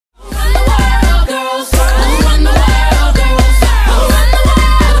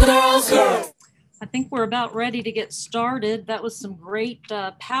we're about ready to get started. That was some great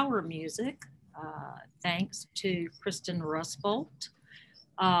power music. Thanks to Kristen Rusbolt.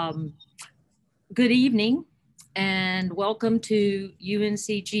 Good evening and welcome to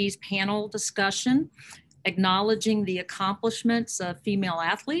UNCG's panel discussion, acknowledging the accomplishments of female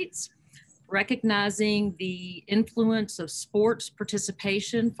athletes, recognizing the influence of sports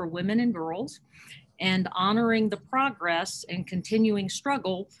participation for women and girls, and honoring the progress and continuing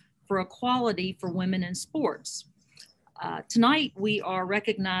struggle for equality for women in sports. Tonight, we are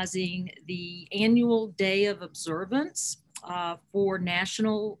recognizing the annual day of observance for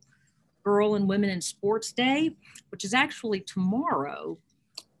National Girl and Women in Sports Day, which is actually tomorrow,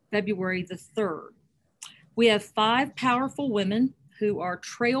 February the 3rd. We have 5 powerful women who are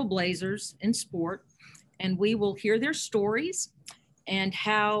trailblazers in sport, and we will hear their stories and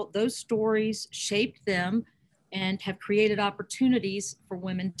how those stories shaped them and have created opportunities for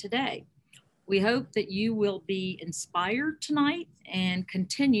women today. We hope that you will be inspired tonight and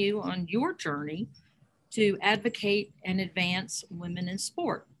continue on your journey to advocate and advance women in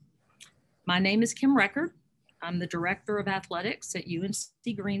sport. My name is Kim Record. I'm the Director of Athletics at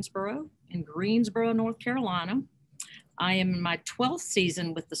UNC Greensboro in Greensboro, North Carolina. I am in my 12th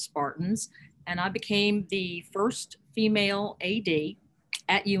season with the Spartans, and I became the first female AD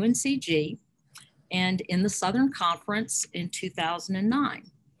at UNCG and in the Southern Conference in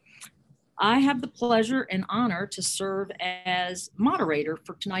 2009. I have the pleasure and honor to serve as moderator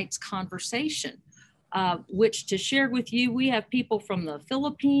for tonight's conversation, which to share with you, we have people from the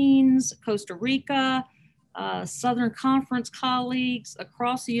Philippines, Costa Rica, Southern Conference colleagues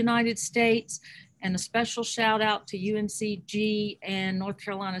across the United States, and a special shout out to UNCG and North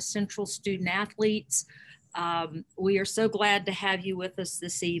Carolina Central student athletes. We are so glad to have you with us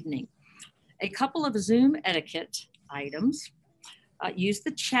this evening. A couple of Zoom etiquette items. Use the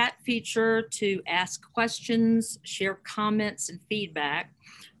chat feature to ask questions, share comments and feedback.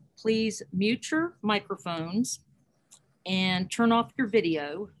 Please mute your microphones and turn off your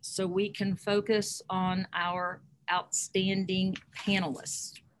video so we can focus on our outstanding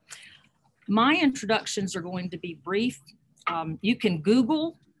panelists. My introductions are going to be brief. You can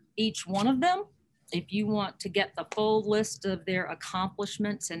Google each one of them if you want to get the full list of their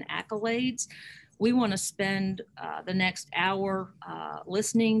accomplishments and accolades. We want to spend the next hour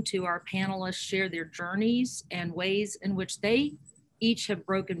listening to our panelists share their journeys and ways in which they each have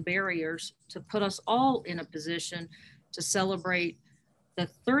broken barriers to put us all in a position to celebrate the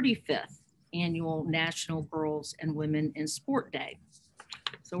 35th annual National Girls and Women in Sport Day.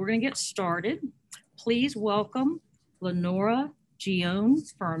 So we're going to get started. Please welcome Lenora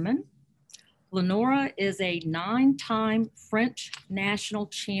Guillaume-Furman. Lenora is a 9-time French national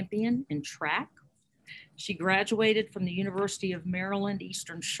champion in track. She graduated from the University of Maryland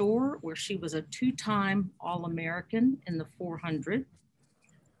Eastern Shore, where she was a 2-time All-American in the 400.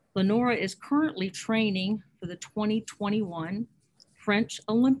 Lenora is currently training for the 2021 French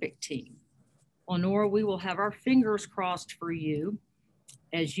Olympic team. Lenora, we will have our fingers crossed for you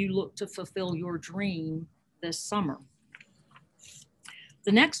as you look to fulfill your dream this summer.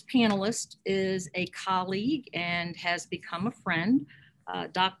 The next panelist is a colleague and has become a friend,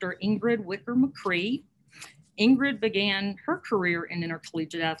 Dr. Ingrid Wicker-McCree. Ingrid began her career in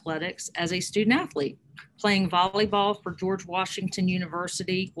intercollegiate athletics as a student athlete, playing volleyball for George Washington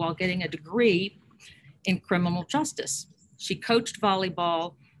University while getting a degree in criminal justice. She coached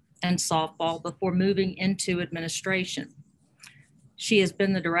volleyball and softball before moving into administration. She has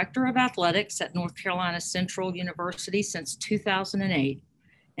been the Director of Athletics at North Carolina Central University since 2008,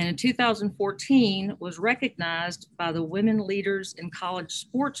 and in 2014 was recognized by the Women Leaders in College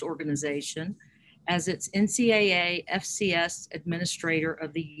Sports organization as its NCAA FCS Administrator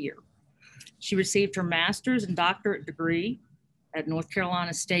of the Year. She received her master's and doctorate degree at North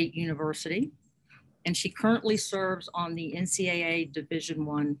Carolina State University, and she currently serves on the NCAA Division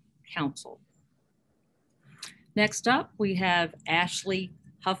I Council. Next up, we have Ashley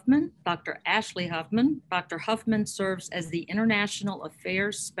Huffman, Dr. Ashley Huffman. Dr. Huffman serves as the International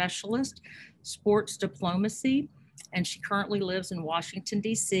Affairs Specialist, Sports Diplomacy, and she currently lives in Washington,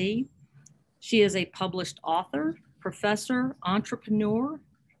 D.C. She is a published author, professor, entrepreneur,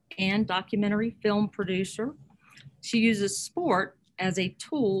 and documentary film producer. She uses sport as a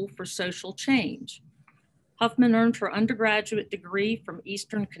tool for social change. Huffman earned her undergraduate degree from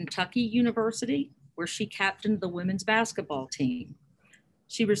Eastern Kentucky University, where she captained the women's basketball team.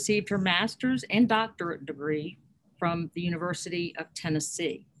 She received her master's and doctorate degree from the University of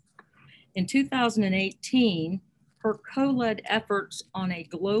Tennessee. In 2018, her co-led efforts on a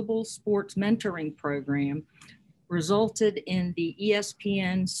global sports mentoring program resulted in the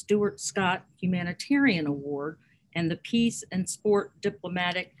ESPN Stuart Scott Humanitarian Award and the Peace and Sport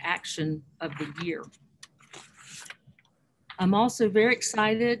Diplomatic Action of the Year. I'm also very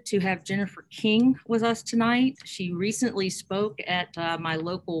excited to have Jennifer King with us tonight. She recently spoke at my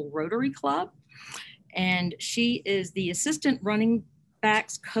local Rotary Club, and she is the assistant running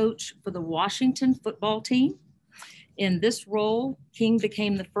backs coach for the Washington football team. In this role, King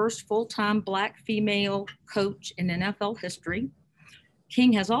became the first full-time Black female coach in NFL history.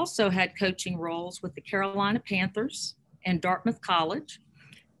 King has also had coaching roles with the Carolina Panthers and Dartmouth College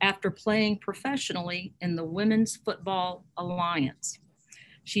after playing professionally in the Women's Football Alliance.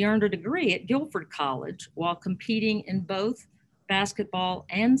 She earned a degree at Guilford College while competing in both basketball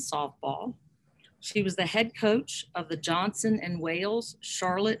and softball. She was the head coach of the Johnson and Wales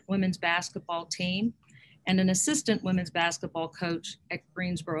Charlotte women's basketball team and an assistant women's basketball coach at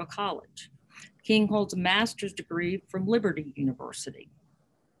Greensboro College. King holds a master's degree from Liberty University.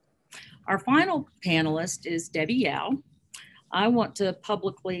 Our final panelist is Debbie Yao. I want to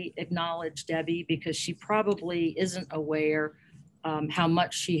publicly acknowledge Debbie because she probably isn't aware how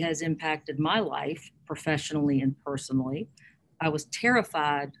much she has impacted my life professionally and personally. I was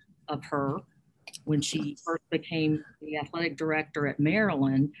terrified of her when she first became the athletic director at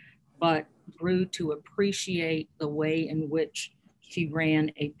Maryland, but grew to appreciate the way in which she ran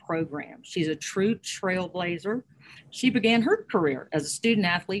a program. She's a true trailblazer. She began her career as a student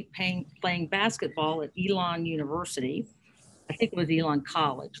athlete playing basketball at Elon University. I think it was Elon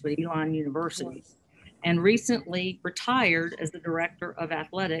College, but Elon University, and recently retired as the director of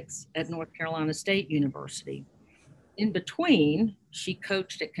athletics at North Carolina State University. In between, she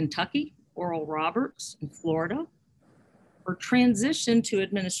coached at Kentucky, Oral Roberts in Florida. Her transition to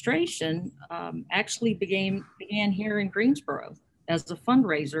administration actually began here in Greensboro as a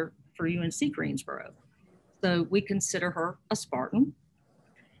fundraiser for UNC Greensboro. So we consider her a Spartan.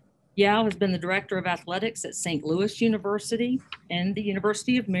 Yao has been the director of athletics at St. Louis University and the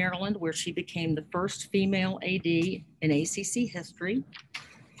University of Maryland, where she became the first female AD in ACC history.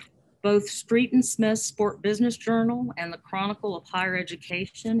 Both Street and Smith's Sport Business Journal and the Chronicle of Higher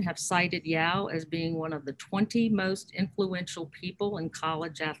Education have cited Yao as being one of the 20 most influential people in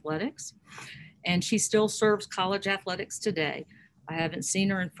college athletics, and she still serves college athletics today. I haven't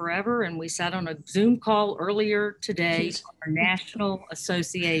seen her in forever, and we sat on a Zoom call earlier today for our National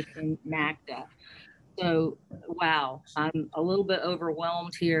Association, NACDA. So, wow, I'm a little bit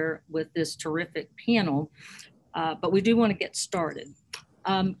overwhelmed here with this terrific panel, but we do want to get started.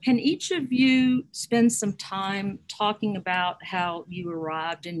 Can each of you spend some time talking about how you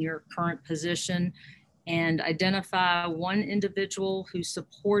arrived in your current position and identify one individual who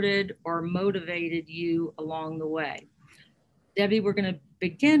supported or motivated you along the way? Debbie, we're going to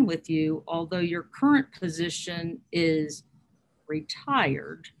begin with you, although your current position is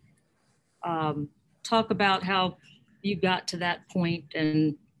retired. Talk about how you got to that point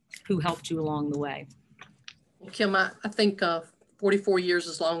and who helped you along the way. Well, Kim, I think 44 years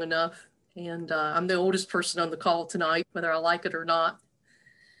is long enough, and I'm the oldest person on the call tonight, whether I like it or not.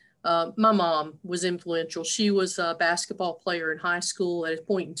 My mom was influential. She was a basketball player in high school at a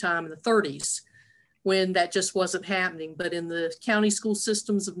point in time in the 30s when that just wasn't happening. But in the county school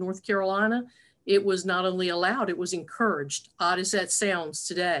systems of North Carolina, it was not only allowed, it was encouraged, odd as that sounds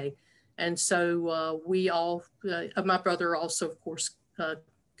today. And so we all, my brother also, of course,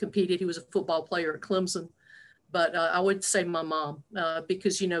 competed. He was a football player at Clemson. But I would say my mom,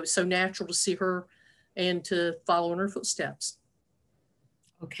 because, you know, it's so natural to see her and to follow in her footsteps.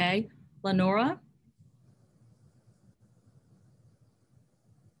 Okay. Lenora?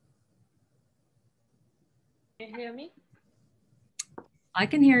 Can you hear me? I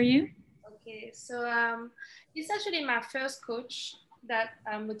can hear you. Okay, so it's actually my first coach that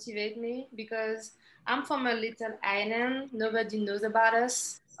motivated me because I'm from a little island. Nobody knows about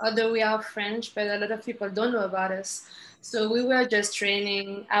us, although we are French, but a lot of people don't know about us. So we were just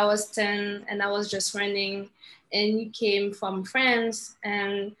training. I was 10 and I was just running, and he came from France,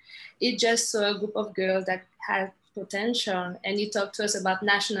 and he just saw a group of girls that had potential, and he talked to us about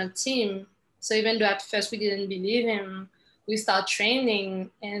national team. So even though at first we didn't believe him, we started training,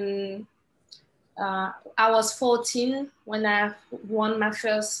 and I was 14 when I won my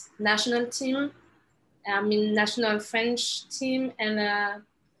first national team. I mean, national French team, and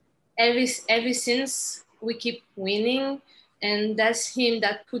ever since we keep winning, and that's him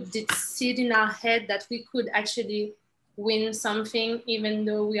that put the seed in our head that we could actually win something, even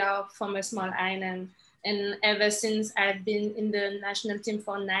though we are from a small island. And ever since, I've been in the national team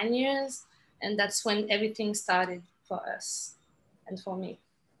for 9 years, and that's when everything started for us and for me.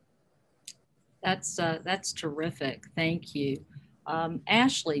 That's terrific. Thank you.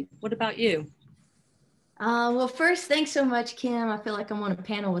 Ashley, what about you? Well, first, thanks so much, Kim. I feel like I'm on a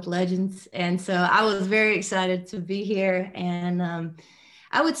panel with legends. And so I was very excited to be here. And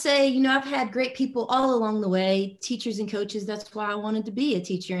I would say, I've had great people all along the way, teachers and coaches. That's why I wanted to be a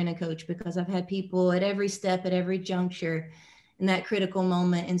teacher and a coach, because I've had people at every step, at every juncture, in that critical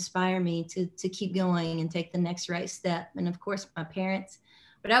moment inspire me to keep going and take the next right step. And of course, my parents.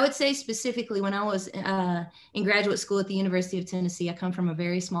 But I would say specifically when I was in graduate school at the University of Tennessee, I come from a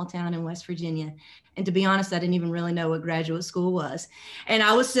very small town in West Virginia. And to be honest, I didn't even really know what graduate school was. And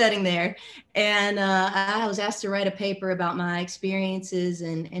I was sitting there and I was asked to write a paper about my experiences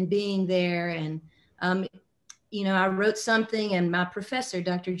and being there. And, I wrote something, and my professor,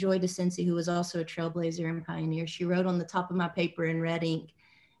 Dr. Joy DeCinci, who was also a trailblazer and pioneer, she wrote on the top of my paper in red ink,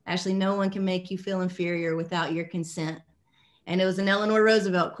 "Ashley, no one can make you feel inferior without your consent." And it was an Eleanor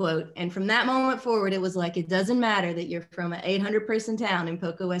Roosevelt quote. And from that moment forward, it was like, it doesn't matter that you're from an 800-person town in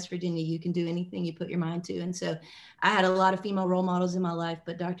Poco, West Virginia. You can do anything you put your mind to. And so I had a lot of female role models in my life,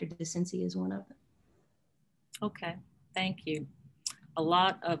 but Dr. DeCinci is one of them. Okay, thank you. A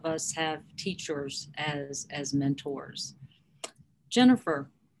lot of us have teachers as mentors.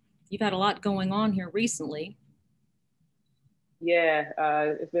 Jennifer, you've had a lot going on here recently. Yeah,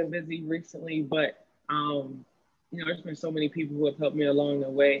 it's been busy recently, but there's been so many people who have helped me along the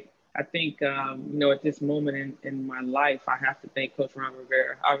way. I think, at this moment in my life, I have to thank Coach Ron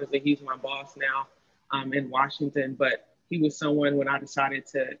Rivera. Obviously, he's my boss now in Washington, but he was someone when I decided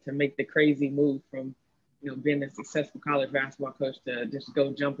to make the crazy move from, being a successful college basketball coach to just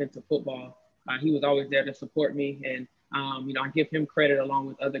go jump into football. He was always there to support me. And, I give him credit along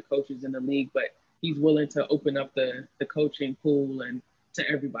with other coaches in the league, but he's willing to open up the coaching pool and to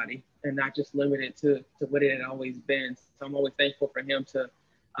everybody and not just limited to what it had always been. So I'm always thankful for him to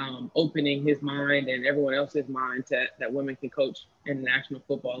opening his mind and everyone else's mind that women can coach in the National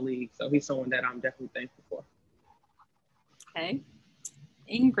Football League. So he's someone that I'm definitely thankful for. Okay.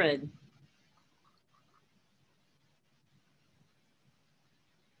 Ingrid.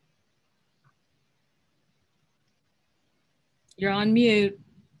 You're on mute.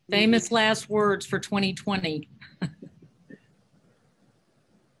 Famous last words for 2020.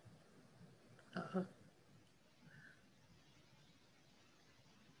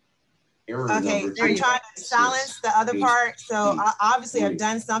 Okay, I'm trying to silence the other part. So I obviously have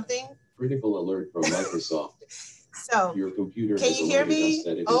done something. Critical alert from Microsoft. So your computer can you hear me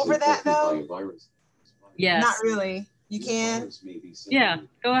over that though? Yes. Not really. You can? Yeah,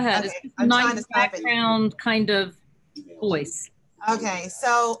 go ahead. Okay. It's a nice background kind of voice. Okay,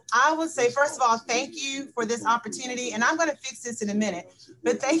 so I would say, first of all, thank you for this opportunity. And I'm going to fix this in a minute,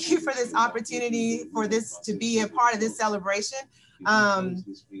 but thank you for this opportunity for this to be a part of this celebration. I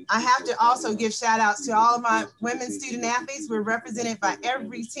have to also give shout outs to all of my women student athletes. We're represented by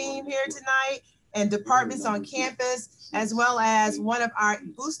every team here tonight and departments on campus, as well as one of our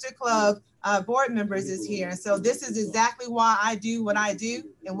Booster Club board members is here. So this is exactly why I do what I do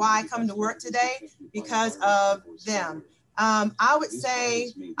and why I come to work today, because of them. I would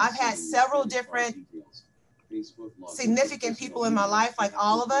say I've had several different significant people in my life, like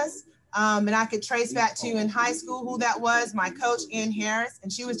all of us. And I could trace back to in high school who that was, my coach, Ann Harris,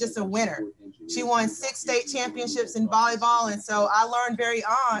 and she was just a winner. She won 6 state championships in volleyball. And so I learned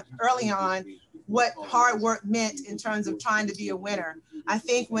early on what hard work meant in terms of trying to be a winner. I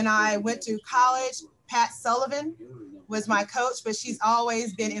think when I went to college, Pat Sullivan was my coach, but she's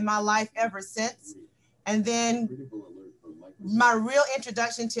always been in my life ever since. And then my real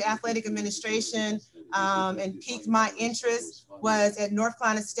introduction to athletic administration and piqued my interest was at North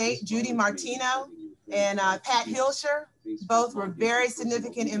Carolina State. Judy Martino and Pat Hilscher, both were very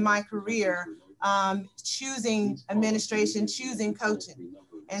significant in my career, choosing administration, choosing coaching.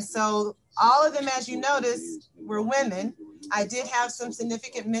 And so all of them, as you notice, were women. I did have some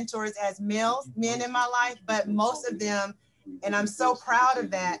significant mentors as men in my life, but most of them, and I'm so proud of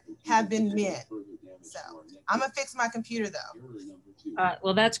that, have been men. So I'm gonna fix my computer though.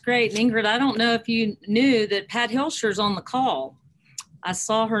 Well, that's great. And Ingrid, I don't know if you knew that Pat Hilscher's on the call. I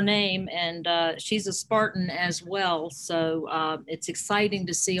saw her name, and she's a Spartan as well. So it's exciting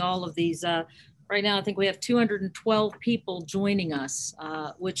to see all of these. Right now, I think we have 212 people joining us,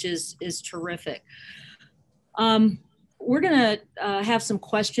 which is terrific. We're going to have some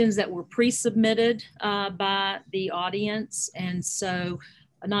questions that were pre-submitted by the audience. And so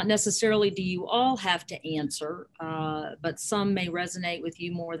not necessarily do you all have to answer, but some may resonate with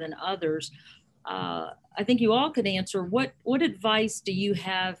you more than others. I think you all could answer. What advice do you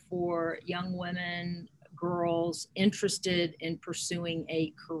have for young women, girls interested in pursuing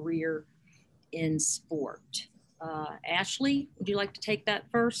a career in sport. Ashley, would you like to take that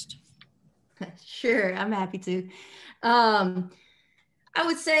first? Sure, I'm happy to. I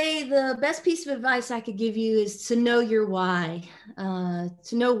would say the best piece of advice I could give you is to know your why,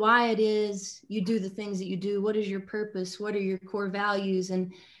 to know why it is you do the things that you do. What is your purpose? What are your core values?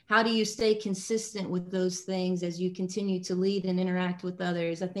 And how do you stay consistent with those things as you continue to lead and interact with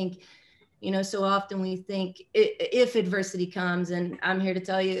others? I think, so often we think if adversity comes, and I'm here to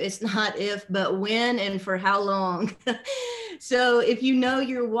tell you it's not if, but when and for how long. So if you know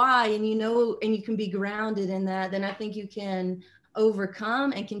your why and and you can be grounded in that, then I think you can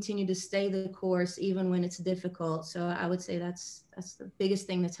overcome and continue to stay the course even when it's difficult. So I would say that's the biggest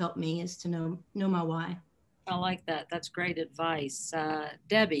thing that's helped me, is to know my why. I like that. That's great advice.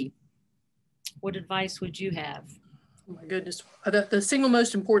 Debbie, what advice would you have? Oh my goodness. The single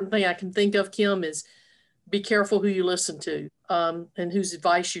most important thing I can think of, Kim, is be careful who you listen to and whose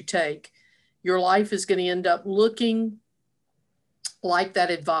advice you take. Your life is going to end up looking like that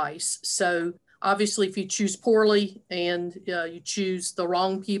advice. So obviously, if you choose poorly and you choose the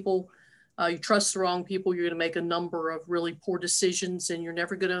wrong people, you trust the wrong people, you're going to make a number of really poor decisions, and you're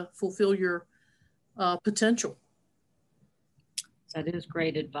never going to fulfill your potential. That is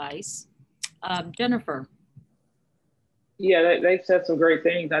great advice. Jennifer. Yeah, they've said some great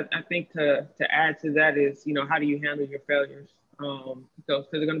things. I think to add to that is, how do you handle your failures? Because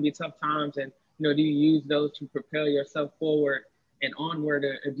they're going to be tough times, and, do you use those to propel yourself forward and onward,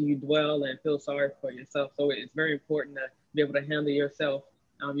 or do you dwell and feel sorry for yourself? So it's very important to be able to handle yourself,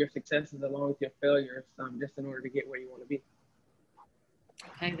 your successes along with your failures, just in order to get where you want to be.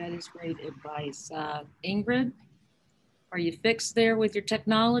 Okay, that is great advice. Ingrid, are you fixed there with your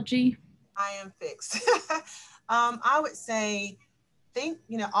technology? I am fixed. I would say,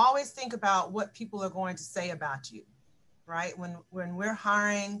 always think about what people are going to say about you, right? When we're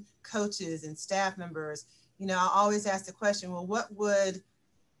hiring coaches and staff members, I always ask the question, well, what would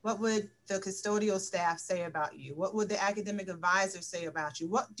the custodial staff say about you? What would the academic advisor say about you?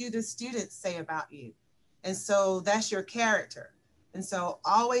 What do the students say about you? And so that's your character. And so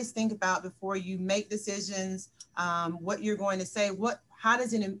always think about, before you make decisions, what you're going to say, how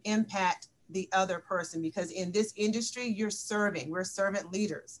does it impact the other person? Because in this industry, we're servant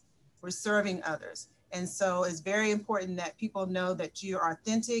leaders, we're serving others. And so it's very important that people know that you are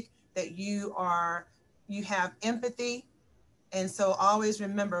authentic, that you have empathy. And so always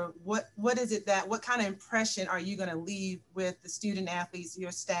remember, what kind of impression are you going to leave with the student athletes,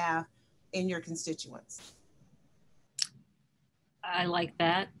 your staff, and your constituents? I like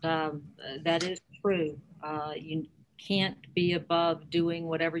that. That is true. You can't be above doing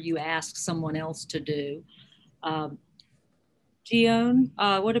whatever you ask someone else to do. Gion,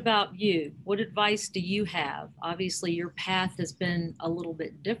 what about you? What advice do you have? Obviously, your path has been a little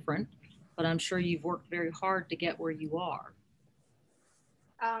bit different, but I'm sure you've worked very hard to get where you are.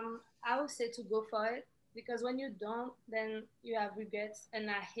 I would say to go for it, because when you don't, then you have regrets, and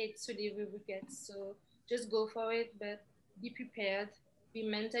I hate to live with regrets. So just go for it, but be prepared, be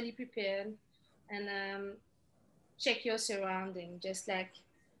mentally prepared, and check your surrounding. Just like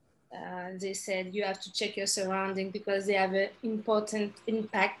they said, you have to check your surrounding because they have an important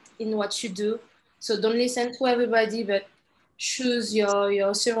impact in what you do. So don't listen to everybody, but choose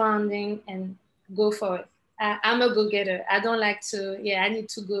your surrounding and go for it. I'm a go-getter. I don't like to, I need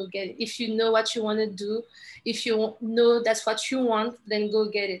to go get it. If you know what you want to do, if you know that's what you want, then go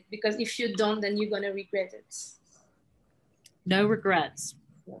get it. Because if you don't, then you're going to regret it. No regrets.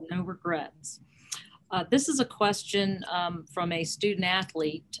 No regrets. This is a question from a student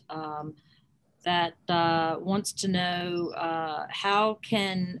athlete that wants to know how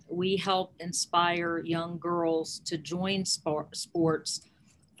can we help inspire young girls to join sports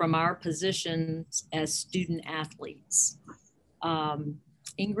from our positions as student athletes.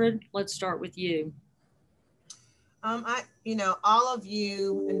 Ingrid, let's start with you. All of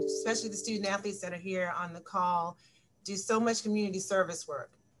you, and especially the student athletes that are here on the call, do so much community service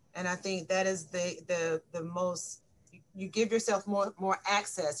work. And I think that is the most, you give yourself more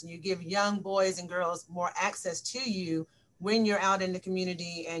access, and you give young boys and girls more access to you when you're out in the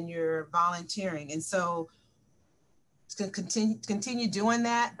community and you're volunteering. And so continue doing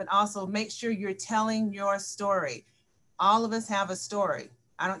that, but also make sure you're telling your story. All of us have a story.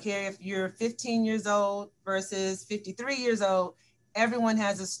 I don't care if you're 15 years old versus 53 years old, everyone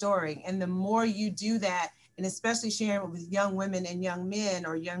has a story. And the more you do that, and especially sharing it with young women and young men,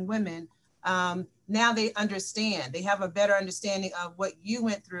 or young women, now they understand. They have a better understanding of what you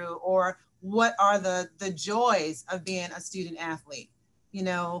went through, or what are the joys of being a student athlete,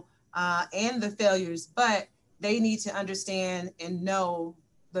 and the failures. But they need to understand and know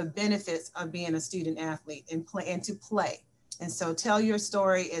the benefits of being a student athlete and to play. And so tell your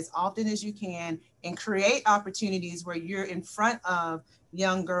story as often as you can and create opportunities where you're in front of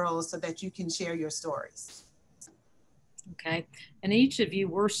young girls so that you can share your stories. Okay. And each of you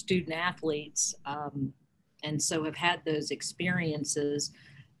were student athletes, and so have had those experiences.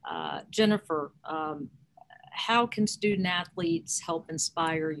 Jennifer, how can student athletes help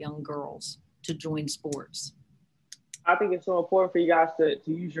inspire young girls to join sports? I think it's so important for you guys to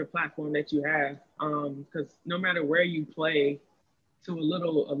use your platform that you have, because no matter where you play, to a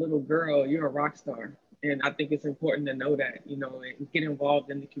little girl, you're a rock star. And I think it's important to know that, you know, and get involved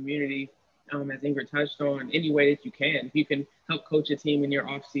in the community, as Ingrid touched on, any way that you can. If you can help coach a team in your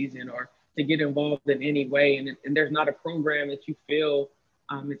off season or to get involved in any way, and there's not a program that you feel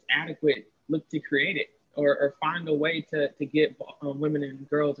is adequate, look to create it or find a way to get women and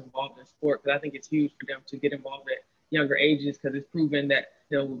girls involved in sport. Because I think it's huge for them to get involved at younger ages, because it's proven that,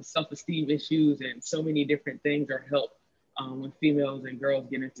 you know, self-esteem issues and so many different things are helped when females and girls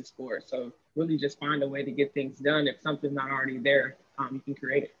get into sports. So really just find a way to get things done. If something's not already there, you can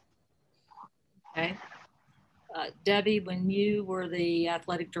create it. Okay. Debbie, when you were the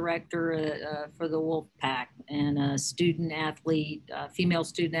athletic director for the Wolfpack and a student athlete, female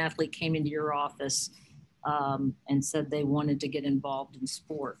student athlete came into your office and said they wanted to get involved in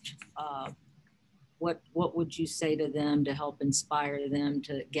sport, what would you say to them to help inspire them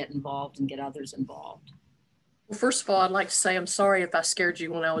to get involved and get others involved? Well, first of all, I'd like to say I'm sorry if I scared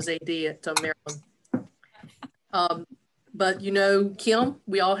you when I was AD at Maryland. But you know, Kim,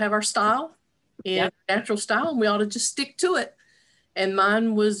 we all have our style and yep. natural style, and we ought to just stick to it. And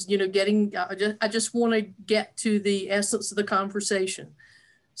mine was, you know, I just want to get to the essence of the conversation.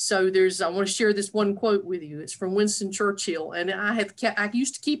 So I want to share this one quote with you. It's from Winston Churchill, and I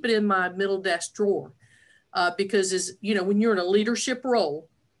used to keep it in my middle desk drawer because, as you know, when you're in a leadership role,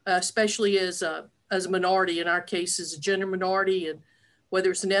 especially as a minority, in our case, as a gender minority, and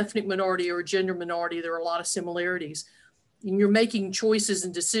whether it's an ethnic minority or a gender minority, there are a lot of similarities. And you're making choices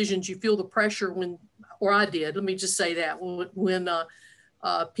and decisions, you feel the pressure or I did, let me just say that, when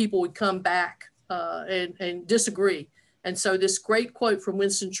people would come back and disagree. And so this great quote from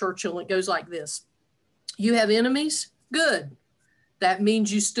Winston Churchill, it goes like this: "You have enemies? Good. That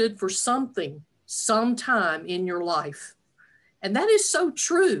means you stood for something sometime in your life." And that is so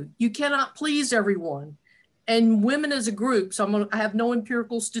true. You cannot please everyone. And women as a group, so I have no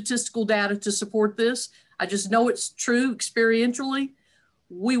empirical statistical data to support this. I just know it's true experientially.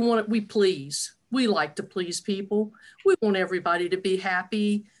 We please. We like to please people. We want everybody to be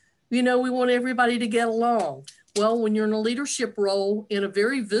happy. You know, we want everybody to get along. Well, when you're in a leadership role in a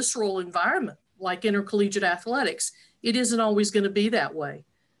very visceral environment, like intercollegiate athletics, it isn't always going to be that way.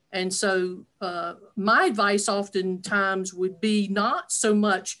 And so my advice oftentimes would be not so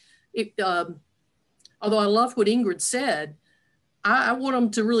much, although I love what Ingrid said, I want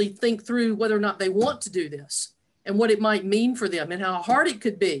them to really think through whether or not they want to do this and what it might mean for them and how hard it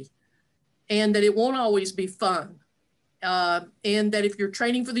could be, and that it won't always be fun. And that if you're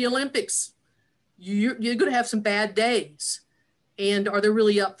training for the Olympics, you're going to have some bad days. And are they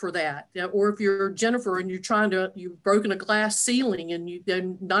really up for that? Or if you're Jennifer and you've broken a glass ceiling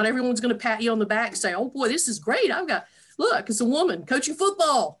and not everyone's going to pat you on the back and say, "Oh boy, this is great. Look, it's a woman coaching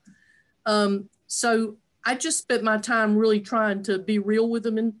football." So I just spent my time really trying to be real with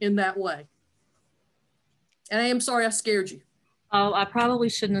them in that way. And I am sorry I scared you. Oh, I probably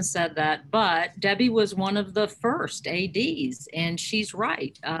shouldn't have said that, but Debbie was one of the first ADs, and she's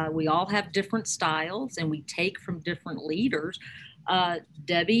right. We all have different styles and we take from different leaders.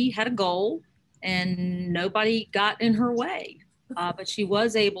 Debbie had a goal and nobody got in her way, but she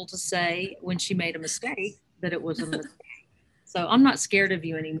was able to say when she made a mistake that it was a mistake. So I'm not scared of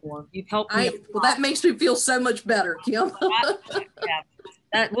you anymore. You've helped me. Well, that makes me feel so much better, Kim.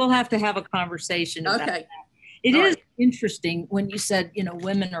 We'll have to have a conversation about that. It is interesting when you said, you know,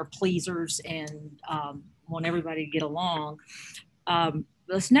 women are pleasers and want everybody to get along.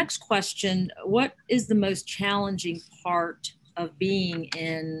 This next question: what is the most challenging part of being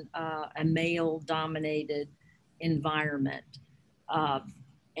in a male-dominated environment?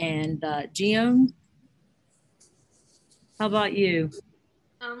 Gionne, how about you?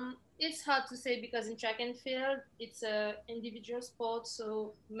 It's hard to say because in track and field, it's an individual sport,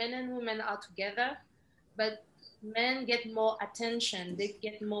 so men and women are together, but men get more attention, they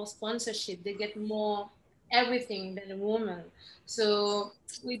get more sponsorship, they get more everything than a woman. So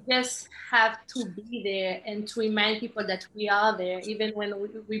we just have to be there and to remind people that we are there, even when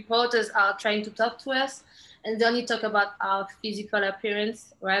reporters are trying to talk to us and they only talk about our physical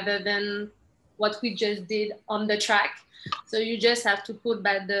appearance rather than what we just did on the track. So you just have to put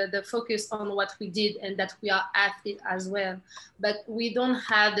back the focus on what we did and that we are athletes as well. But we don't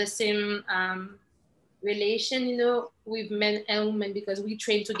have the same relation, you know, with men and women because we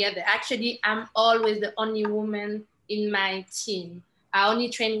train together. Actually, I'm always the only woman in my team. I only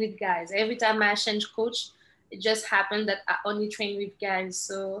train with guys. Every time I change coach, it just happened that I only train with guys.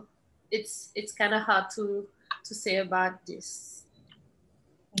 So it's kind of hard to say about this.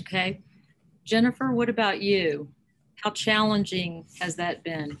 Okay. Jennifer, what about you? How challenging has that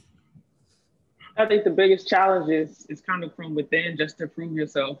been? I think the biggest challenge is kind of from within, just to prove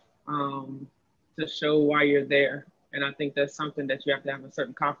yourself, to show why you're there. And I think that's something that you have to have a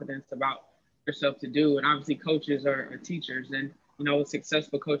certain confidence about yourself to do. And obviously coaches are teachers, and, you know, I was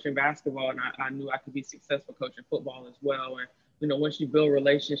successful coaching basketball, and I knew I could be successful coaching football as well. And, you know, once you build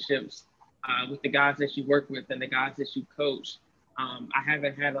relationships with the guys that you work with and the guys that you coach, I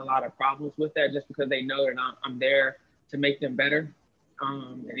haven't had a lot of problems with that, just because they know that I'm there to make them better.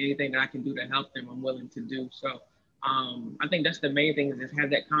 And anything that I can do to help them, I'm willing to do. So I think that's the main thing, is just have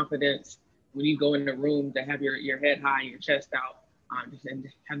that confidence when you go in the room, to have your head high and your chest out, and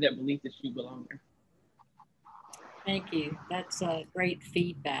have that belief that you belong there. Thank you. That's great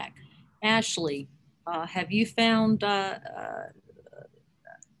feedback. Ashley, have you found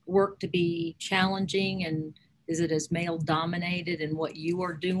work to be challenging, and is it as male dominated in what you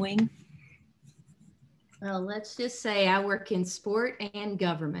are doing? Well, let's just say I work in sport and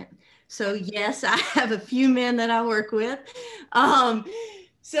government. So yes, I have a few men that I work with.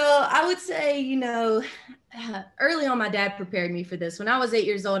 So I would say, you know, early on, my dad prepared me for this. When I was 8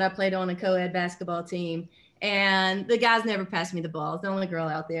 years old, I played on a co-ed basketball team, and the guys never passed me the ball. I was the only girl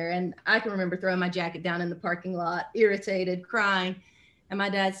out there. And I can remember throwing my jacket down in the parking lot, irritated, crying. And my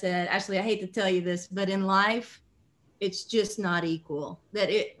dad said, Ashley, I hate to tell you this, but in life, it's just not equal. That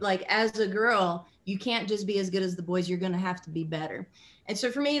it, like, as a girl, you can't just be as good as the boys. You're going to have to be better. And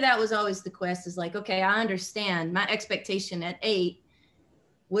so for me, that was always the quest, is like, okay, I understand. My expectation at 8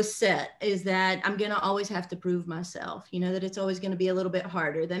 was set, is that I'm going to always have to prove myself, you know, that it's always going to be a little bit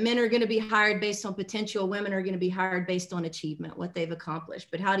harder, that men are going to be hired based on potential. Women are going to be hired based on achievement, what they've accomplished.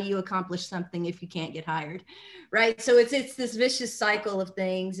 But how do you accomplish something if you can't get hired? Right. So it's this vicious cycle of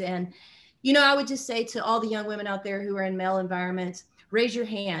things. And, you know, I would just say to all the young women out there who are in male environments, raise your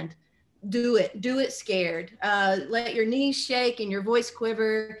hand. Do it scared. Let your knees shake and your voice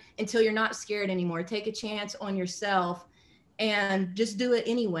quiver until you're not scared anymore. Take a chance on yourself and just do it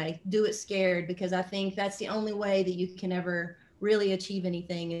anyway. Do it scared, because I think that's the only way that you can ever really achieve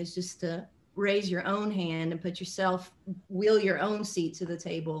anything, is just to raise your own hand and put yourself, wheel your own seat to the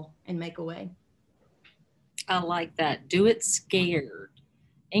table and make a way. I like that. Do it scared.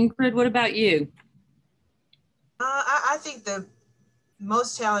 Ingrid, what about you? I think the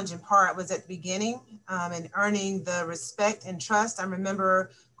most challenging part was at the beginning, and earning the respect and trust. I remember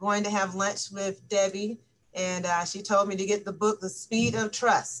going to have lunch with Debbie, and she told me to get the book, The Speed of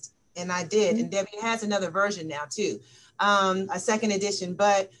Trust. And I did. And Debbie has another version now too, a second edition.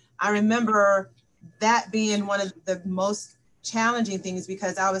 But I remember that being one of the most challenging things,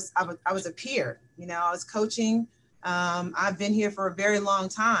 because I was a peer, you know, I was coaching. I've been here for a very long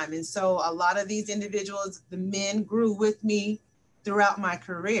time. And so a lot of these individuals, the men, grew with me throughout my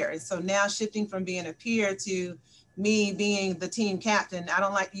career. And so now shifting from being a peer to me being the team captain, I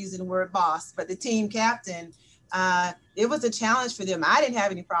don't like using the word boss, but the team captain, it was a challenge for them. I didn't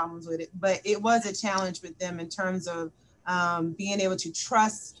have any problems with it, but it was a challenge with them in terms of being able to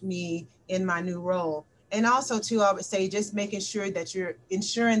trust me in my new role. And also too, I would say just making sure that you're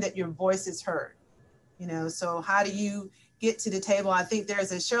ensuring that your voice is heard. You know, so how do you get to the table? I think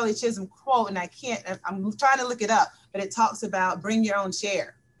there's a Shirley Chisholm quote, and I'm trying to look it up, but it talks about bring your own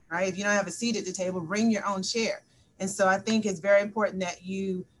chair, right? If you don't have a seat at the table, bring your own chair. And so I think it's very important that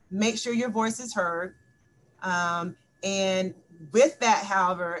you make sure your voice is heard. And with that,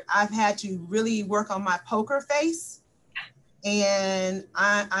 however, I've had to really work on my poker face. And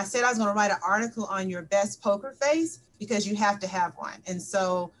I said I was going to write an article on your best poker face, because you have to have one. And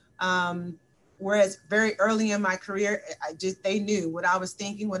so, whereas very early in my career, they knew what I was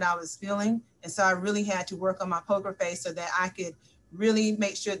thinking, what I was feeling. And so I really had to work on my poker face so that I could really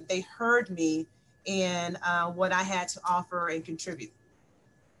make sure that they heard me and what I had to offer and contribute.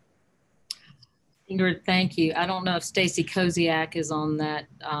 Ingrid, thank you. I don't know if Stacy Koziak is on that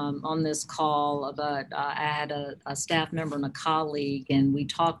on this call, but I had a staff member and a colleague, and we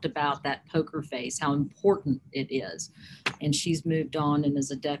talked about that poker face, how important it is. And she's moved on and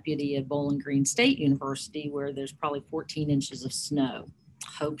is a deputy at Bowling Green State University, where there's probably 14 inches of snow.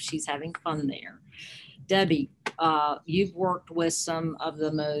 Hope she's having fun there. Debbie, you've worked with some of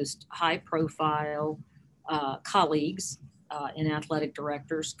the most high-profile colleagues in athletic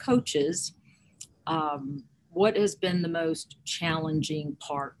directors, coaches. What has been the most challenging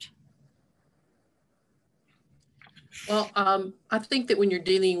part? Well, I think that when you're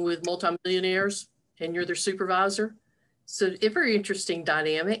dealing with multimillionaires and you're their supervisor, so a very interesting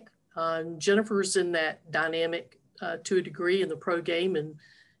dynamic. Jennifer's in that dynamic to a degree in the pro game,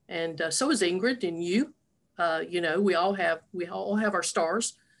 and so is Ingrid and you. You know, we all have our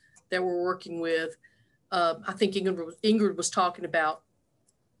stars that we're working with. I think Ingrid was talking about,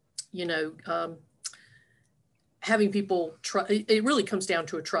 you know, having people it really comes down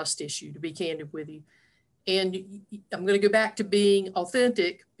to a trust issue, to be candid with you. And I'm going to go back to being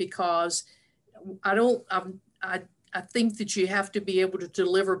authentic, because I think that you have to be able to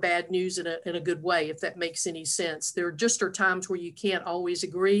deliver bad news in a good way, if that makes any sense. There just are times where you can't always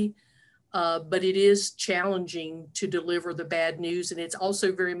agree, but it is challenging to deliver the bad news. And it's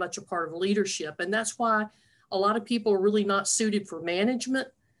also very much a part of leadership. And that's why a lot of people are really not suited for management,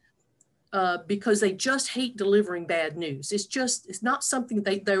 because they just hate delivering bad news. It's not something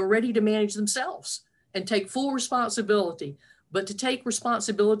they're ready to manage themselves and take full responsibility. But to take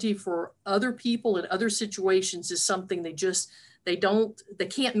responsibility for other people and other situations is something they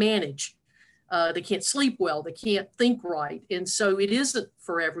can't manage. They can't sleep well, they can't think right. And so it isn't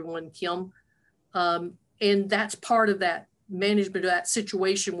for everyone, Kim. And that's part of that management of that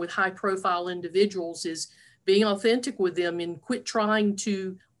situation with high profile individuals, is being authentic with them and quit trying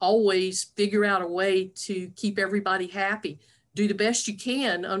to always figure out a way to keep everybody happy. Do the best you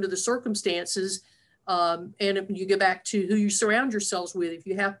can under the circumstances. And if you go back to who you surround yourselves with, if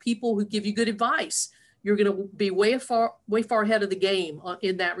you have people who give you good advice, you're going to be way far ahead of the game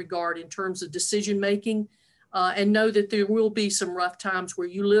in that regard in terms of decision making, and know that there will be some rough times where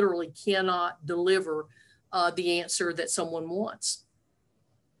you literally cannot deliver the answer that someone wants.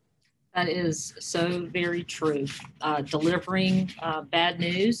 That is so very true. Delivering bad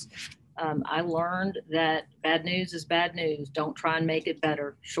news. I learned that bad news is bad news. Don't try and make it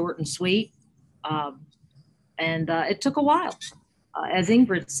better. Short and sweet. And it took a while. As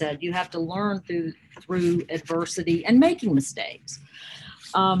Ingrid said, you have to learn through adversity and making mistakes.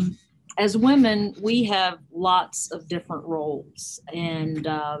 As women, we have lots of different roles, and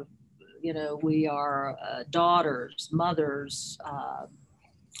you know, we are daughters, mothers,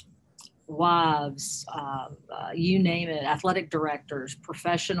 wives, you name it, athletic directors,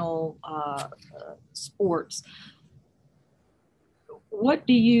 professional sports. What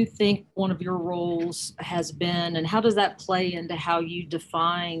do you think one of your roles has been, and how does that play into how you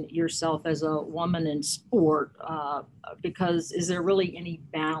define yourself as a woman in sport? Because is there really any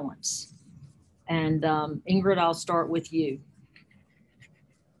balance? And Ingrid, I'll start with you.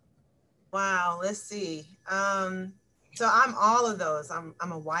 Wow, let's see. So I'm all of those.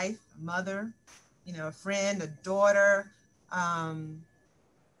 I'm a wife, a mother, you know, a friend, a daughter,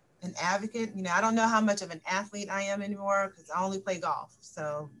 an advocate. You know, I don't know how much of an athlete I am anymore because I only play golf.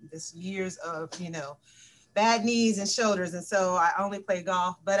 So this years of, you know, bad knees and shoulders. And so I only play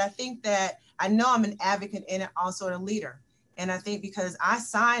golf. But I think that I know I'm an advocate and also a leader. And I think because I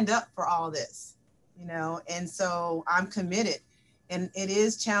signed up for all this, you know, and so I'm committed. And it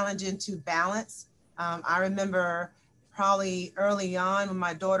is challenging to balance. I remember probably early on when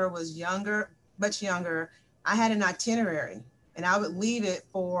my daughter was younger, much younger, I had an itinerary and I would leave it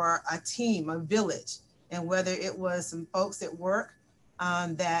for a team, a village. And whether it was some folks at work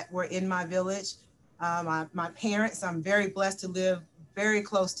that were in my village, my parents, I'm very blessed to live very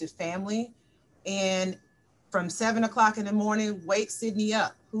close to family. And from 7 o'clock in the morning, wake Sydney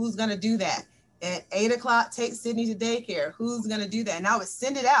up. Who's gonna do that? At 8 o'clock, take Sydney to daycare. Who's gonna do that? And I would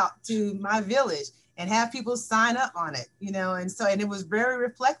send it out to my village and have people sign up on it, you know? And so, and it was very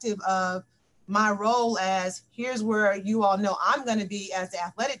reflective of my role as, here's where you all know I'm gonna be as the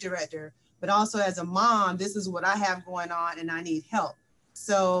athletic director, but also as a mom, this is what I have going on and I need help.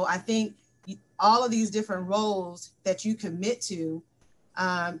 So I think all of these different roles that you commit to,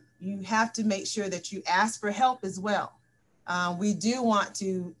 you have to make sure that you ask for help as well. We do want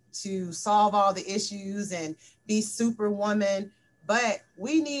to solve all the issues and be superwoman, but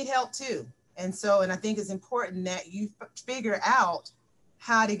we need help too. And so, and I think it's important that you figure out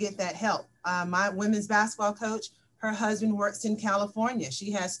how to get that help. My women's basketball coach, her husband works in California.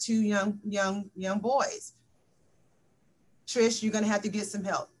 She has 2 young boys. Trish, you're gonna have to get some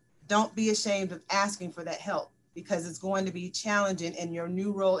help. Don't be ashamed of asking for that help because it's going to be challenging in your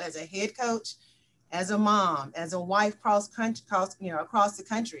new role as a head coach, as a mom, as a wife across the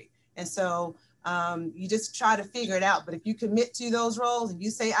country. And so You just try to figure it out. But if you commit to those roles and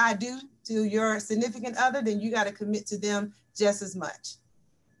you say I do to your significant other, then you got to commit to them just as much.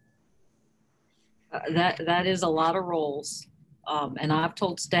 That is a lot of roles. And I've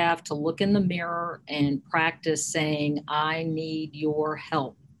told staff to look in the mirror and practice saying, I need your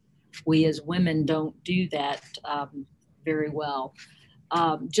help. We as women don't do that very well.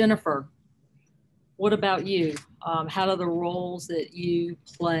 Jennifer, what about you? How do the roles that you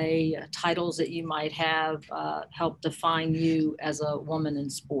play, titles that you might have, help define you as a woman in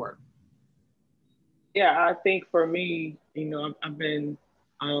sport? Yeah, I think for me, I've been,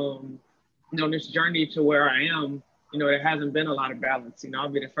 this journey to where I am, there hasn't been a lot of balance. I'll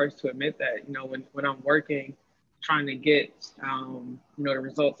be the first to admit that, when I'm working, trying to get, the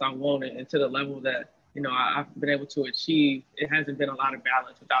results I want and to the level that, I've been able to achieve, it hasn't been a lot of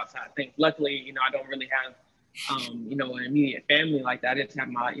balance with outside things. Luckily, I don't really have, an immediate family like that. I just have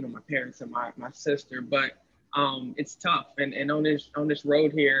my, my parents and my sister, but it's tough. And on this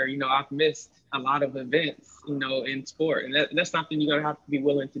road here, I've missed a lot of events, in sport. And that's something you're going to have to be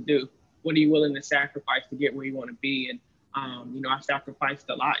willing to do. What are you willing to sacrifice to get where you want to be? And, I sacrificed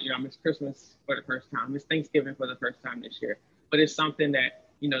a lot. I missed Christmas for the first time. I missed Thanksgiving for the first time this year. But it's something that,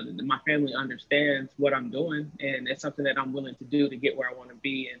 my family understands what I'm doing. And it's something that I'm willing to do to get where I want to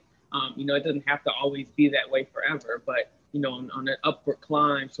be. And, it doesn't have to always be that way forever. But, on an upward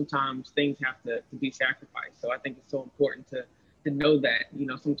climb, sometimes things have to be sacrificed. So I think it's so important to know that,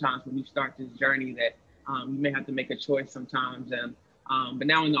 sometimes when you start this journey that you may have to make a choice sometimes. And but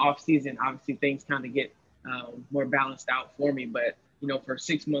now in the off season, obviously things kind of get more balanced out for me. But, for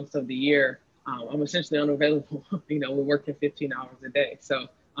 6 months of the year, I'm essentially unavailable. We're working 15 hours a day. So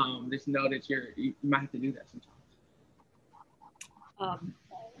just know that you might have to do that sometimes.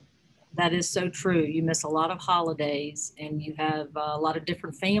 That is so true. You miss a lot of holidays and you have a lot of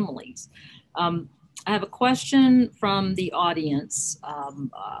different families. I have a question from the audience,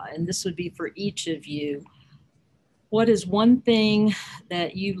 and this would be for each of you. What is one thing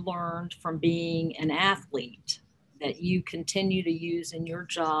that you learned from being an athlete that you continue to use in your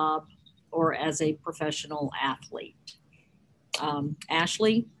job or as a professional athlete?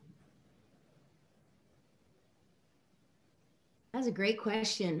 Ashley? That's a great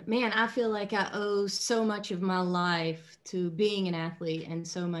question. Man, I feel like I owe so much of my life to being an athlete and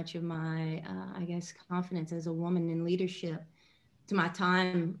so much of my, confidence as a woman in leadership to my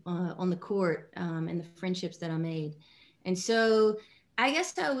time on the court and the friendships that I made. And so I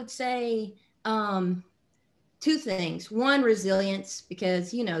guess I would say two things. One, resilience,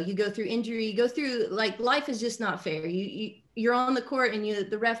 because, you go through injury, you go through, like, life is just not fair. You're on the court and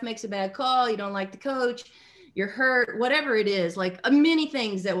the ref makes a bad call. You don't like the coach. You're hurt, whatever it is, like many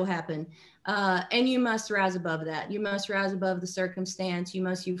things that will happen. And you must rise above that. You must rise above the circumstance.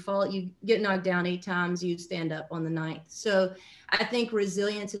 You fall, you get knocked down 8 times, you stand up on the 9th. So I think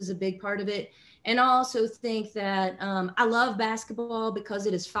resilience is a big part of it. And I also think that I love basketball because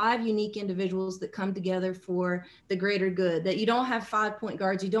it is 5 unique individuals that come together for the greater good, that you don't have 5 point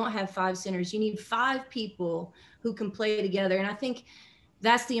guards, you don't have 5 centers, you need 5 people who can play together. And I think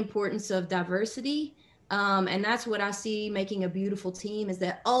that's the importance of diversity. And that's what I see making a beautiful team, is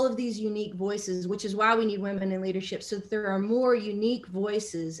that all of these unique voices, which is why we need women in leadership, so that there are more unique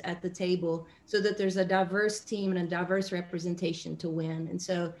voices at the table, so that there's a diverse team and a diverse representation to win. And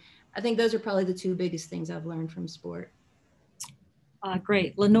so I think those are probably the 2 biggest things I've learned from sport.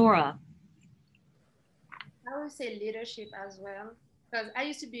 Great. Lenora? I would say leadership as well, because I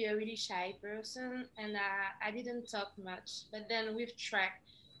used to be a really shy person and I didn't talk much. But then with track,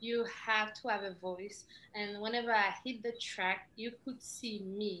 you have to have a voice. And whenever I hit the track, you could see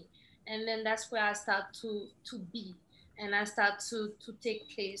me. And then that's where I start to be. And I start to take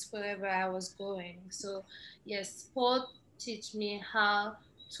place wherever I was going. So yes, sport teach me how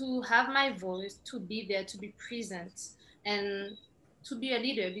to have my voice, to be there, to be present, and to be a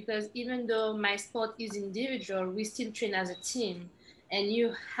leader. Because even though my sport is individual, we still train as a team. And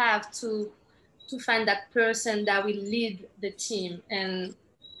you have to find that person that will lead the team. And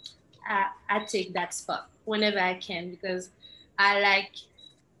I take that spot whenever I can, because I like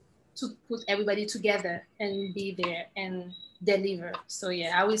to put everybody together and be there and deliver. So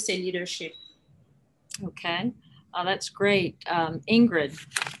yeah, I would say leadership. Okay, that's great. Ingrid?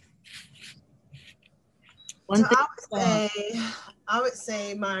 So I would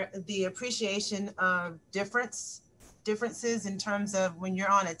say the appreciation of differences in terms of when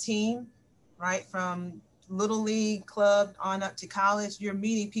you're on a team, right? From little league, club on up to college, you're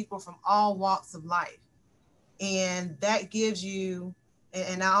meeting people from all walks of life. And that gives you,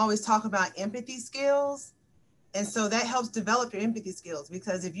 and I always talk about empathy skills. And so that helps develop your empathy skills,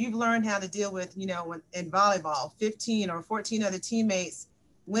 because if you've learned how to deal with, you know, in volleyball, 15 or 14 other teammates,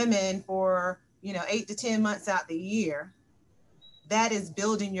 women for, you know, 8 to 10 months out the year, that is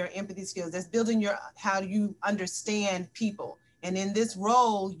building your empathy skills. That's building your, how you understand people. And in this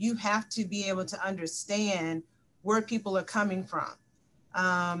role, you have to be able to understand where people are coming from.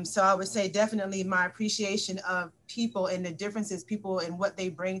 So I would say definitely my appreciation of people and the differences people and what they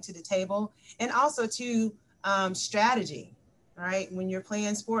bring to the table. And also to strategy, right? When you're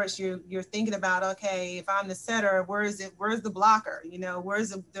playing sports, you're thinking about, okay, if I'm the setter, where's the blocker? You know, where's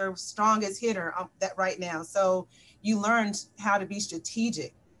the strongest hitter that right now? So you learn how to be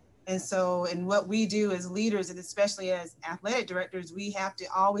strategic. And so, and what we do as leaders, and especially as athletic directors, we have to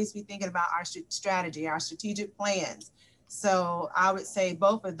always be thinking about our strategy, our strategic plans. So I would say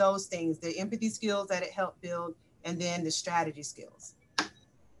both of those things, the empathy skills that it helped build, and then the strategy skills.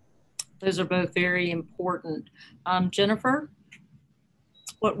 Those are both very important. Jennifer,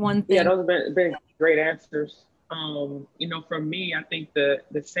 what one thing? Yeah, those have been great answers. You know, for me, I think the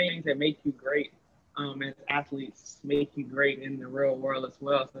things that make you great as athletes make you great in the real world as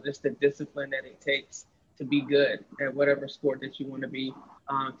well. So just the discipline that it takes to be good at whatever sport that you want to be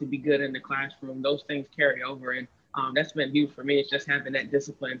good in the classroom, those things carry over. And that's been huge for me. It's just having that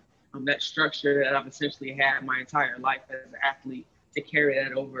discipline, that structure that I've essentially had my entire life as an athlete, to carry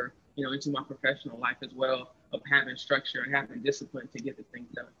that over, you know, into my professional life as well, of having structure and having discipline to get the things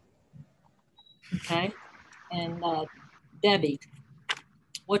done. Okay. And Debbie,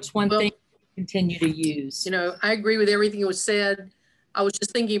 what's one thing you continue to use? You know, I agree with everything that was said. I was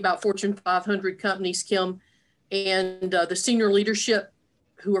just thinking about Fortune 500 companies, Kim, and the senior leadership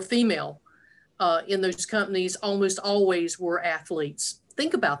who are female in those companies almost always were athletes.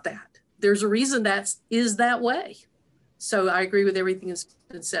 Think about that. There's a reason that is that way. So I agree with everything that's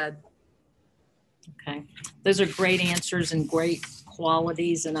been said. Okay, those are great answers and great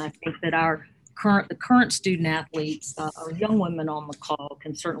qualities, and I think that the current student athletes or young women on the call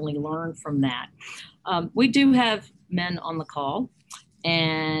can certainly learn from that. We do have men on the call,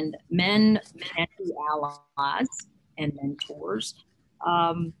 and men can be allies and mentors.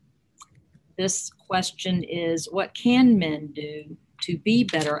 This question is, what can men do to be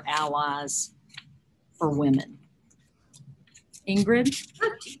better allies for women? Ingrid?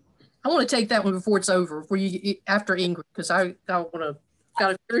 I want to take that one before it's over, after Ingrid, because I got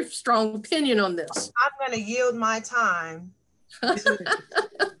a very strong opinion on this. I'm going to yield my time.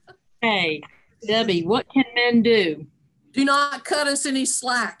 Hey, Debbie, what can men do? Do not cut us any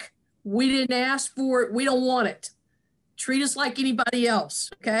slack. We didn't ask for it. We don't want it. Treat us like anybody else,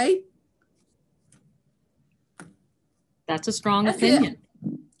 okay? That's a strong opinion.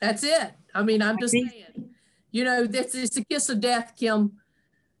 That's it. I mean, I'm just saying, you know, it's a kiss of death, Kim.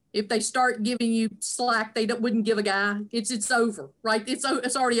 If they start giving you slack, they wouldn't give a guy. It's over, right?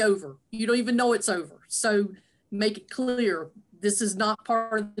 It's already over. You don't even know it's over. So make it clear. This is not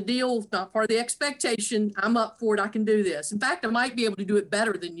part of the deal. It's not part of the expectation. I'm up for it. I can do this. In fact, I might be able to do it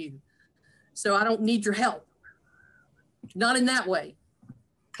better than you. So I don't need your help. Not in that way.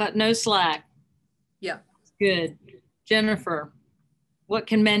 Cut no slack. Yeah. Good. Jennifer, what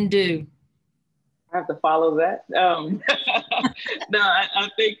can men do? I have to follow that. No, I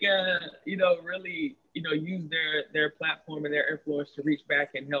think, you know, really, you know, use their platform and their influence to reach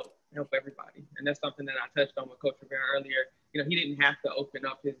back and help everybody. And that's something that I touched on with Coach Rivera earlier. You know, he didn't have to open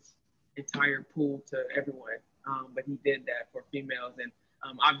up his entire pool to everyone, but he did that for females. And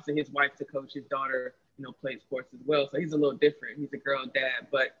obviously his wife's a coach, his daughter, you know, plays sports as well. So he's a little different. He's a girl dad,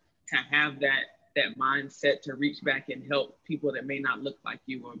 but to have that mindset to reach back and help people that may not look like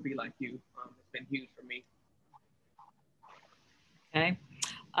you or be like you, it's been huge for me. Okay.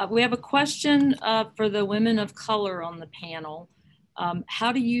 We have a question for the women of color on the panel.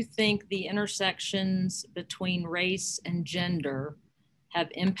 How do you think the intersections between race and gender have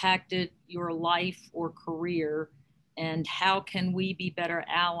impacted your life or career, and how can we be better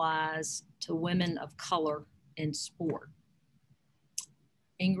allies to women of color in sport?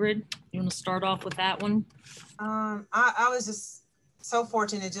 Ingrid, you want to start off with that one? I was just so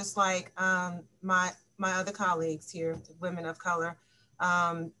fortunate, just like my other colleagues here, women of color.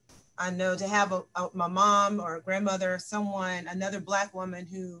 I know to have my mom or a grandmother, another Black woman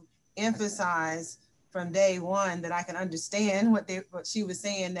who emphasized from day one that I can understand what she was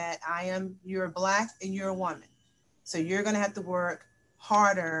saying, that you're Black and you're a woman. So you're going to have to work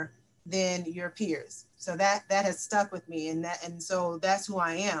harder than your peers. So that has stuck with me, and so that's who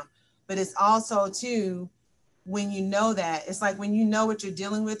I am. But it's also too, when you know that, it's like when you know what you're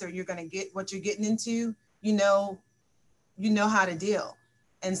dealing with, or you're going to get what you're getting into, you know how to deal.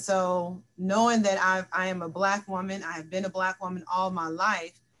 And so knowing that I am a Black woman, I have been a Black woman all my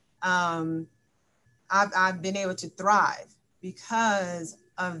life, I've been able to thrive because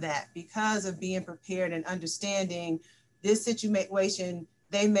of that, because of being prepared and understanding this situation.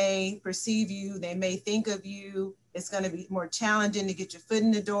 They may perceive you, they may think of you, it's going to be more challenging to get your foot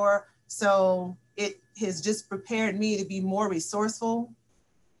in the door. So it has just prepared me to be more resourceful,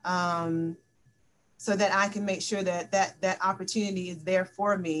 so that I can make sure that opportunity is there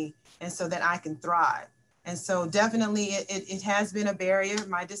for me, and so that I can thrive. And so definitely it has been a barrier.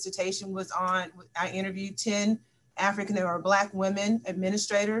 My dissertation was on, I interviewed 10 African or Black women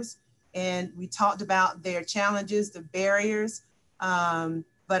administrators, and we talked about their challenges, the barriers.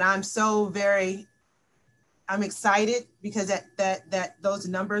 But I'm excited because that those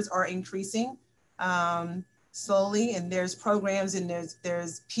numbers are increasing slowly, and there's programs, and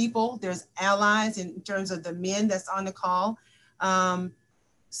there's people, there's allies in terms of the men that's on the call.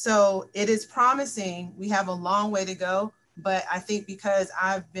 So it is promising. We have a long way to go, but I think because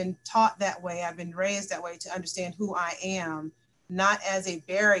I've been taught that way, I've been raised that way, to understand who I am, not as a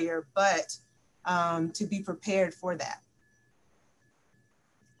barrier, but to be prepared for that.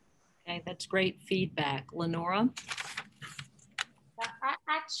 Okay, that's great feedback. Lenora? I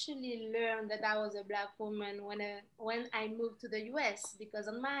actually learned that I was a Black woman when I moved to the US, because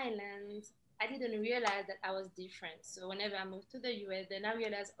on my island, I didn't realize that I was different. So whenever I moved to the US, then I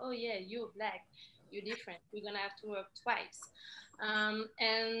realized, oh yeah, you're Black, you're different. We're gonna have to work twice.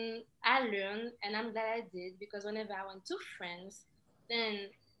 And I learned, and I'm glad I did, because whenever I went to France, then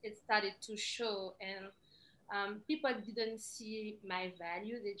it started to show, and people didn't see my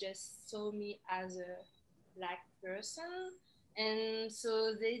value. They just saw me as a Black person. And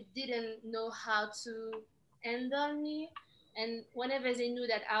so they didn't know how to handle me. And whenever they knew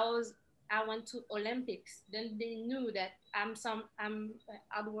that I went to Olympics, then they knew that I'm a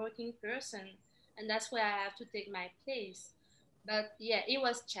hardworking person, and that's where I have to take my place. But yeah, it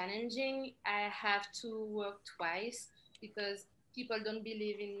was challenging. I have to work twice because people don't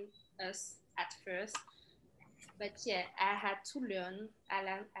believe in us at first. But yeah, I had to learn.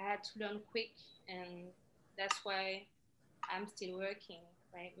 I had to learn quick, and that's why I'm still working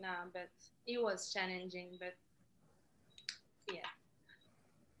right now. But it was challenging. But yeah.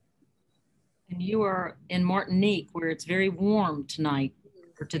 And you are in Martinique, where it's very warm tonight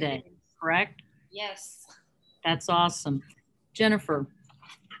or today, correct? Yes. That's awesome. Jennifer?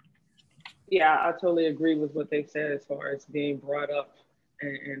 Yeah, I totally agree with what they said as far as being brought up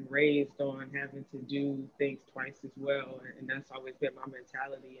and raised on having to do things twice as well. And that's always been my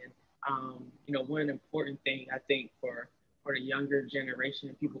mentality. And, one important thing I think for the younger generation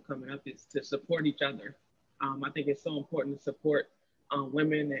and people coming up is to support each other. I think it's so important to support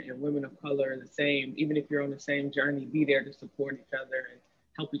women and women of color the same. Even if you're on the same journey, be there to support each other and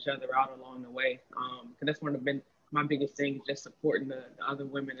help each other out along the way. Because that's one of my biggest thing is just supporting the other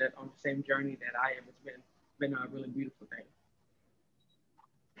women that on the same journey that I am. It's been a really beautiful thing.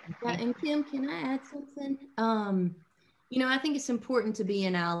 Yeah, and Kim, can I add something? I think it's important to be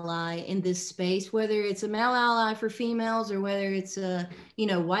an ally in this space, whether it's a male ally for females or whether it's a,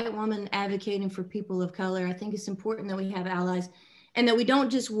 white woman advocating for people of color. I think it's important that we have allies and that we don't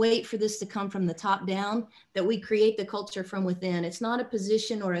just wait for this to come from the top down, that we create the culture from within. It's not a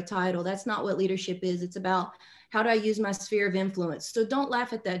position or a title. That's not what leadership is. It's about how do I use my sphere of influence? So don't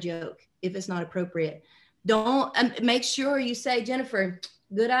laugh at that joke if it's not appropriate. Don't make sure you say, Jennifer,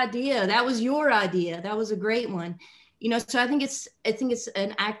 good idea. That was your idea. That was a great one. So I think it's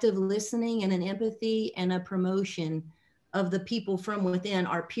an active listening and an empathy and a promotion of the people from within,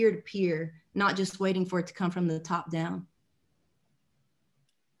 our peer to peer, not just waiting for it to come from the top down.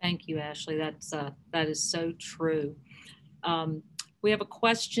 Thank you, Ashley. That is so true. We have a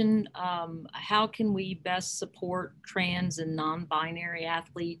question. How can we best support trans and non-binary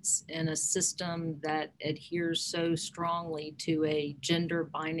athletes in a system that adheres so strongly to a gender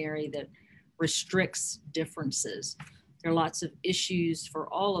binary that restricts differences? There are lots of issues for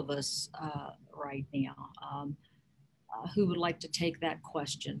all of us right now. Who would like to take that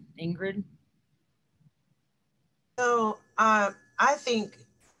question? Ingrid? So I think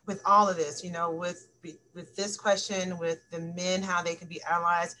with all of this, with this question, with the men, how they can be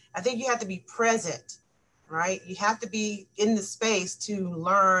allies, I think you have to be present, right? You have to be in the space to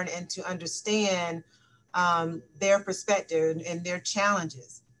learn and to understand their perspective and their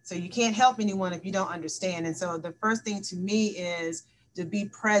challenges. So you can't help anyone if you don't understand. And so the first thing to me is to be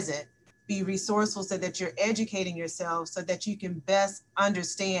present, be resourceful so that you're educating yourself so that you can best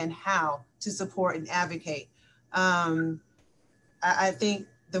understand how to support and advocate. I think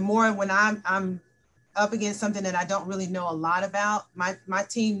the more when I'm up against something that I don't really know a lot about, my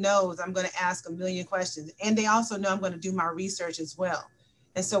team knows I'm going to ask a million questions. And they also know I'm going to do my research as well.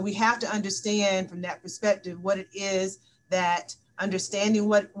 And so we have to understand from that perspective what it is that understanding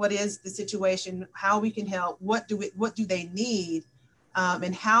what is the situation, how we can help, what do they need,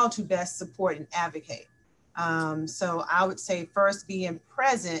 and how to best support and advocate. So I would say first being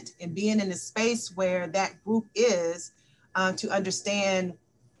present and being in a space where that group is to understand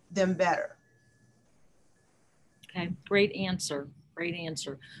them better. Okay, great answer. Great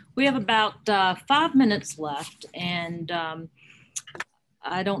answer. We have about 5 minutes left, and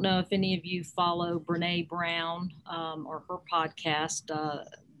I don't know if any of you follow Brene Brown or her podcast.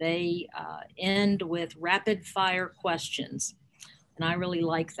 They end with rapid fire questions, and I really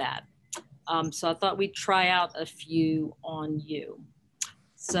like that. So I thought we'd try out a few on you.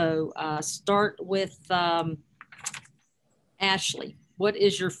 So start with Ashley. What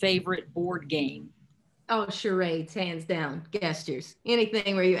is your favorite board game? Oh, charades, hands down. Gestures,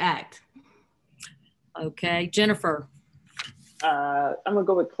 anything where you act. Okay, Jennifer. I'm gonna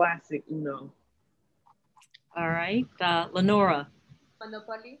go with classic Uno. All right, Lenora.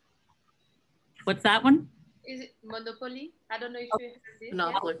 Monopoly. What's that one? Is it Monopoly? I don't know if you heard it.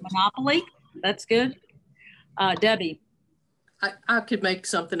 Monopoly. Yet. Monopoly. That's good. Debbie. I could make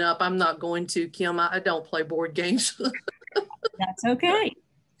something up. I'm not going to, Kim. I don't play board games. That's okay.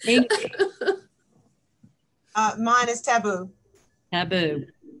 Mine is taboo. Taboo.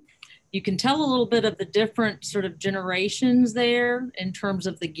 You can tell a little bit of the different sort of generations there in terms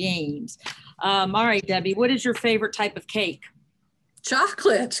of the games. All right, Debbie, what is your favorite type of cake?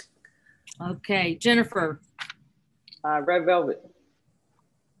 Chocolate. Okay, Jennifer. Red velvet.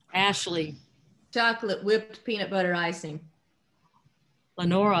 Ashley. Chocolate whipped peanut butter icing.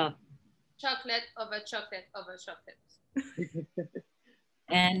 Lenora. Chocolate over chocolate over chocolate.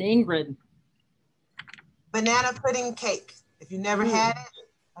 And Ingrid. Banana pudding cake. If you never had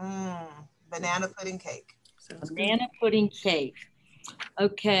it, banana pudding cake. Banana pudding cake.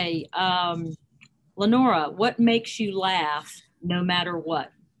 Okay, Lenora, what makes you laugh no matter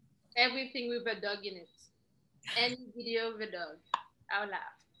what? Everything with a dog in it. Any video with a dog, I'll laugh.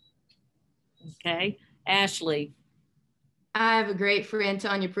 Okay, Ashley. I have a great friend,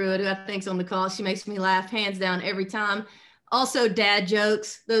 Tanya Pruitt, who I think's on the call. She makes me laugh hands down every time. Also, dad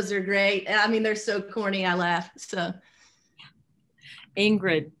jokes. Those are great. I mean, they're so corny. I laugh. So,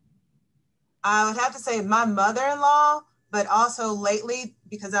 Ingrid. I would have to say my mother-in-law, but also lately,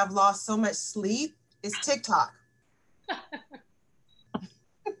 because I've lost so much sleep, is TikTok.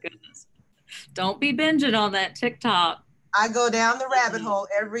 Goodness. Don't be binging on that TikTok. I go down the rabbit hole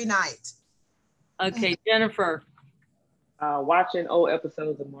every night. Okay, Jennifer. Watching old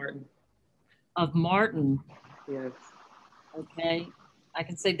episodes of Martin. Of Martin. Yes. Okay. I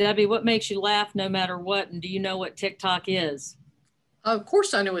can say, Debbie, what makes you laugh no matter what? And do you know what TikTok is? Of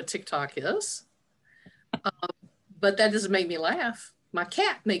course I know what TikTok is, but that doesn't make me laugh. My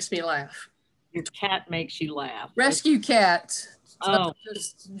cat makes me laugh. Your cat makes you laugh. Rescue cat. Oh.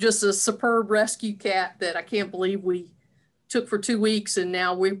 Just a superb rescue cat that I can't believe we took for 2 weeks. And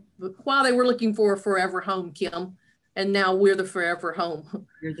now while they were looking for a forever home, Kim, and now we're the forever home.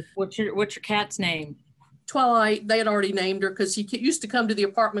 What's your cat's name? Twilight. They had already named her because she used to come to the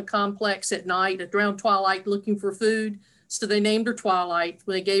apartment complex at night around twilight looking for food. So they named her Twilight.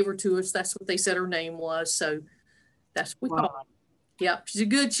 When they gave her to us, that's what they said her name was. So that's what we call her. Yep,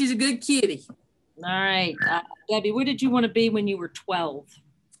 she's a good kitty. All right. Debbie, what did you want to be when you were 12?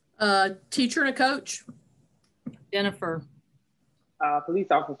 Teacher and a coach. Jennifer. Police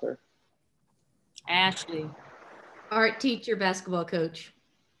officer. Ashley. art teacher, basketball coach.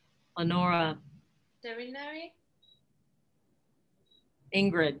 Lenora. Veterinary.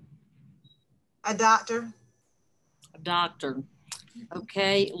 Ingrid. A doctor. A doctor.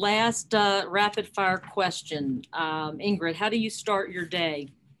 Okay, last rapid fire question. Ingrid, how do you start your day?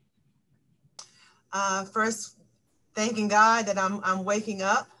 First, thanking God that I'm waking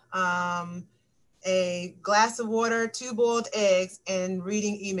up. A glass of water, 2 boiled eggs, and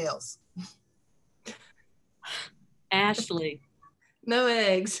reading emails. Ashley. No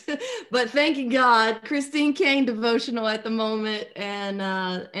eggs, but thanking God, Christine Kane devotional at the moment, and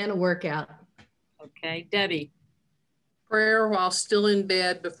a workout. Okay, Debbie. Prayer while still in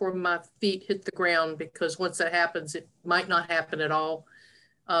bed before my feet hit the ground, because once that happens, it might not happen at all.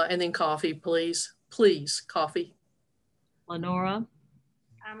 And then coffee, please, coffee. Lenora.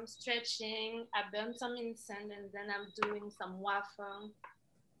 I'm stretching. I burn some incense, and then I'm doing some waffle.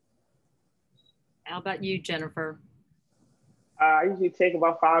 How about you, Jennifer? I usually take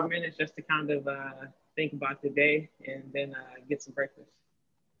about 5 minutes just to kind of think about the day and then get some breakfast.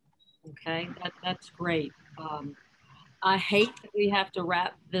 Okay, that's great. I hate that we have to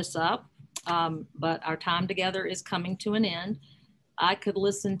wrap this up, but our time together is coming to an end. I could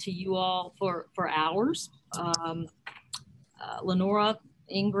listen to you all for hours. Lenora,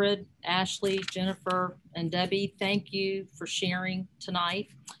 Ingrid, Ashley, Jennifer, and Debbie, thank you for sharing tonight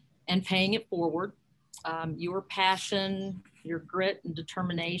and paying it forward. Your passion, your grit and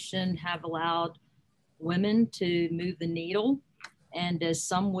determination have allowed women to move the needle and, as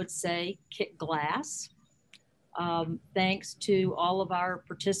some would say, kick glass. Thanks to all of our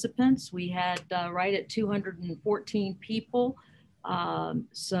participants. We had right at 214 people.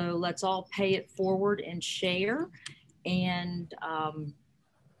 So let's all pay it forward and share. And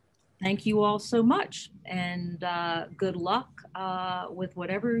thank you all so much. And good luck with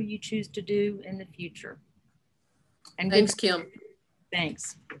whatever you choose to do in the future. And thanks, Kim.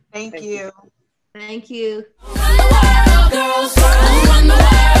 Thanks. Thank you. Thank you. Run the world, girls. Run the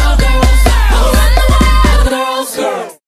world, girls. Run the world, girls.